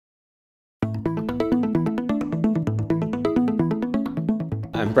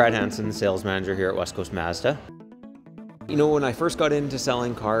I'm Brad Hansen, sales manager here at West Coast Mazda. You know, when I first got into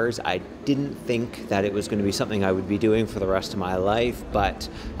selling cars, I didn't think that it was going to be something I would be doing for the rest of my life, but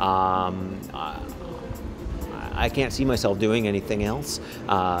I can't see myself doing anything else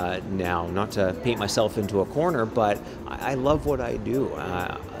now. Not to paint myself into a corner, but I love what I do.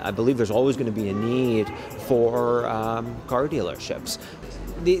 I believe there's always going to be a need for car dealerships.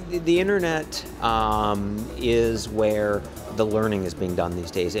 The internet is where the learning is being done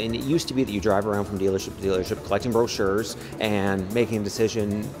these days. And it used to be that you drive around from dealership to dealership collecting brochures and making a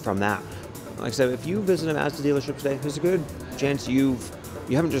decision from that. Like I said, if you visit a Mazda dealership today, there's a good chance you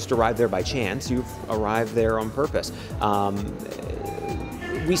haven't just arrived there by chance, you've arrived there on purpose.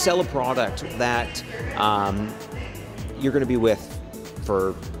 We sell a product that you're going to be with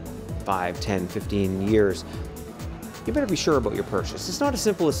for 5, 10, 15 years. You better be sure about your purchase. It's not as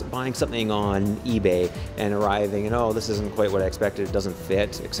simple as buying something on eBay and arriving and, oh, this isn't quite what I expected, it doesn't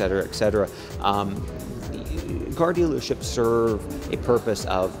fit, etc., etc. Car dealerships serve a purpose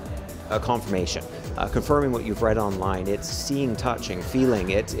of confirmation, confirming what you've read online. It's seeing, touching,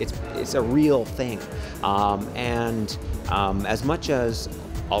 feeling. It's a real thing. As much as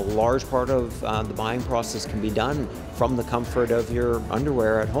a large part of the buying process can be done from the comfort of your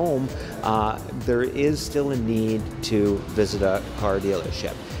underwear at home, there is still a need to visit a car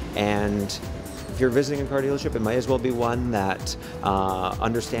dealership. And if you're visiting a car dealership, it might as well be one that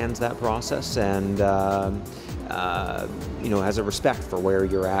understands that process and you know, has a respect for where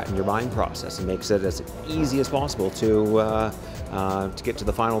you're at in your buying process and makes it as easy as possible to get to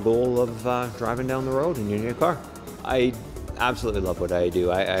the final goal of driving down the road in your new car. I absolutely love what I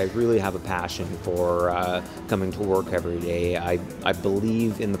do. I really have a passion for coming to work every day. I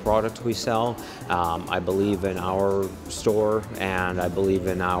believe in the product we sell. I believe in our store, and I believe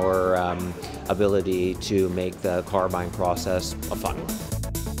in our ability to make the car buying process a fun one.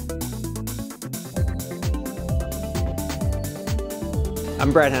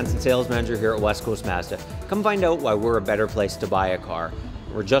 I'm Brad Hansen, sales manager here at West Coast Mazda. Come find out why we're a better place to buy a car.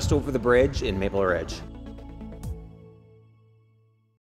 We're just over the bridge in Maple Ridge.